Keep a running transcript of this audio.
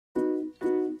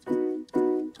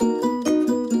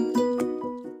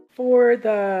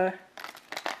for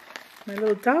my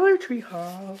little Dollar Tree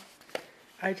haul,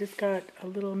 I just got a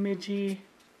little midgie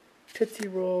Tootsie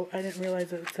Roll. I didn't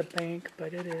realize it's a bank,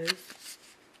 but it is.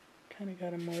 Kind of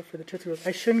got them more for the Tootsie Rolls.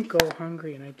 I shouldn't go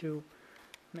hungry, and I do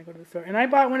when I go to the store. And I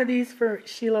bought one of these for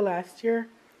Sheila last year,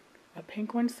 a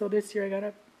pink one. So this year I got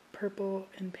a purple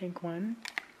and pink one.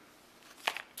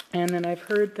 And then I've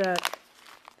heard that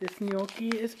this gnocchi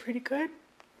is pretty good.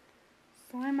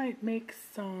 So I might make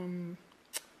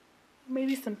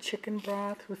maybe some chicken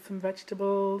broth with some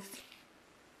vegetables.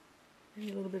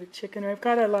 Maybe a little bit of chicken. I've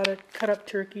got a lot of cut up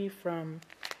turkey from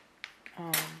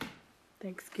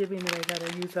Thanksgiving that I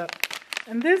gotta use up.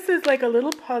 And this is like a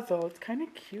little puzzle. It's kind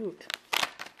of cute.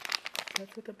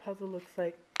 That's what the puzzle looks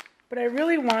like. But I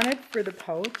really want it for the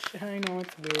pouch. I know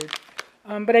it's weird.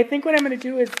 But I think what I'm going to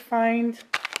do is find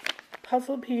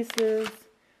puzzle pieces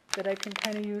that I can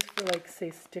kind of use for, like,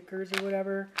 say, stickers or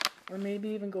whatever. Or maybe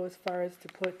even go as far as to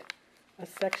put a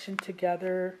section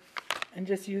together and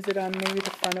just use it on maybe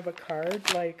the front of a card.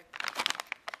 Like,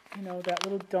 you know, that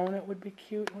little donut would be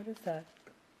cute. What is that?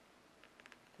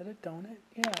 Is that a donut?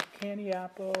 Yeah, candy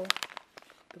apple,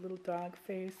 the little dog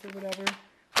face or whatever.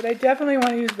 But I definitely want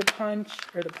to use the pouch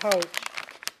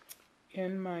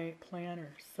in my planner.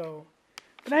 So,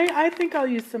 but I think I'll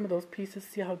use some of those pieces,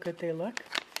 see how good they look.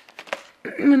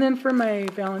 And then for my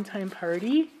Valentine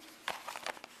party,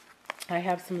 I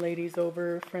have some ladies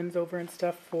over, friends over and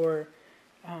stuff for,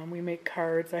 we make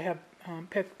cards. I have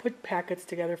put packets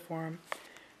together for them.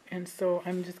 And so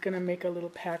I'm just going to make a little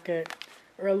packet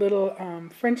or a little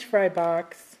French fry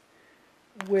box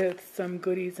with some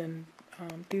goodies, and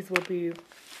these will be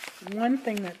one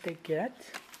thing that they get.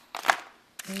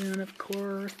 And of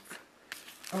course,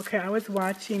 okay, I was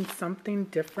watching Something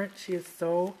Different. She is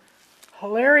so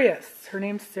hilarious. Her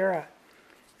name's Sarah.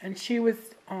 And she was,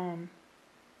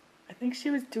 I think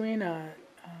she was doing a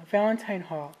Valentine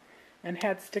haul and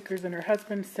had stickers, and her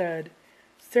husband said,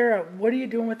 Sarah, what are you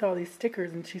doing with all these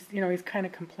stickers? And she's, you know, he's kind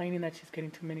of complaining that she's getting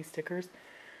too many stickers.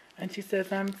 And she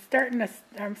says, I'm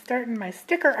starting my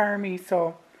sticker army,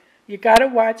 so you got to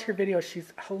watch her video.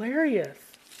 She's hilarious.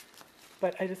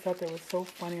 But I just thought that was so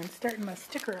funny. I'm starting my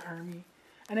sticker army.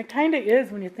 And it kind of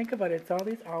is when you think about it. It's all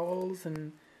these owls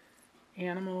and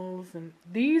animals. And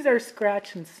these are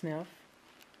scratch and sniff.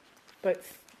 But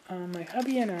my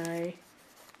hubby and I,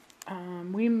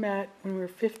 we met when we were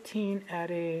 15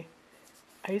 at a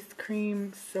ice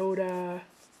cream soda,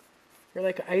 or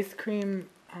like an ice cream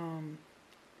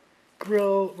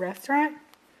grill restaurant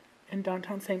in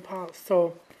downtown St. Paul.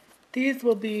 So these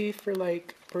will be for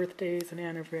like birthdays and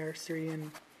anniversary,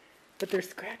 but they're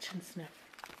scratch and sniff.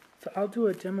 So I'll do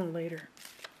a demo later.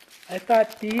 I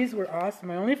thought these were awesome.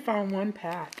 I only found one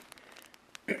pack.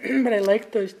 But I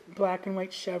like the black and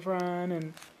white chevron,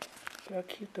 and look how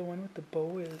cute the one with the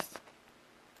bow is.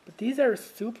 But these are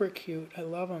super cute. I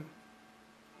love them.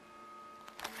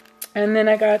 And then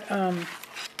I got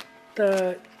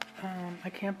I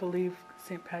can't believe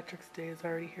St. Patrick's Day is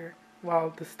already here.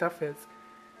 Well, the stuff is.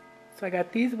 So I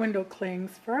got these window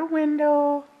clings for our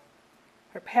window,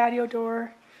 our patio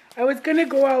door. I was going to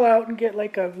go all out and get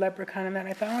like a leprechaun and that. And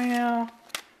I thought, well,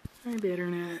 I better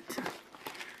not.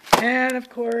 And of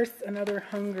course, another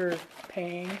hunger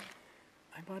pang.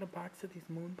 I bought a box of these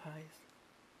moon pies.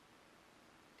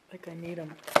 Like I need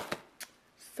them.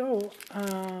 So,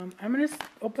 I'm going to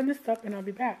open this up and I'll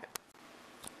be back.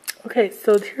 Okay,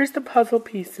 so here's the puzzle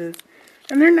pieces.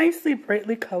 And they're nicely,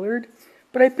 brightly colored.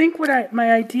 But I think what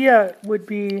my idea would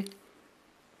be,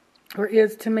 or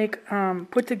is to make,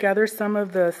 put together some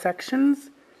of the sections.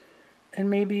 And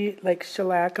maybe like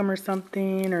shellac them or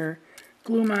something, or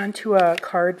glue them onto a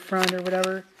card front or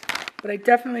whatever. But I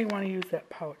definitely want to use that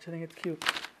pouch. I think it's cute.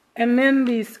 And then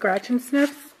these scratch and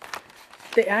sniffs.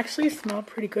 They actually smell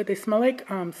pretty good. They smell like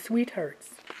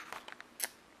sweethearts.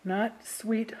 Not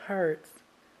sweethearts,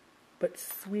 but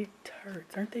sweet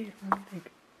tarts. Aren't they? What do you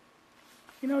think?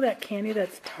 You know that candy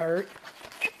that's tart?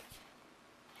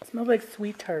 It smells like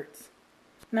sweet tarts.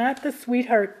 Not the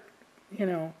sweetheart, you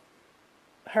know,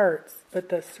 hearts, but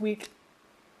the sweet,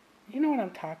 you know what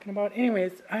I'm talking about?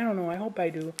 Anyways, I don't know. I hope I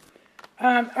do.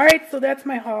 Alright, so that's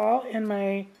my haul and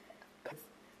my...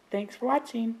 Thanks for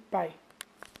watching. Bye.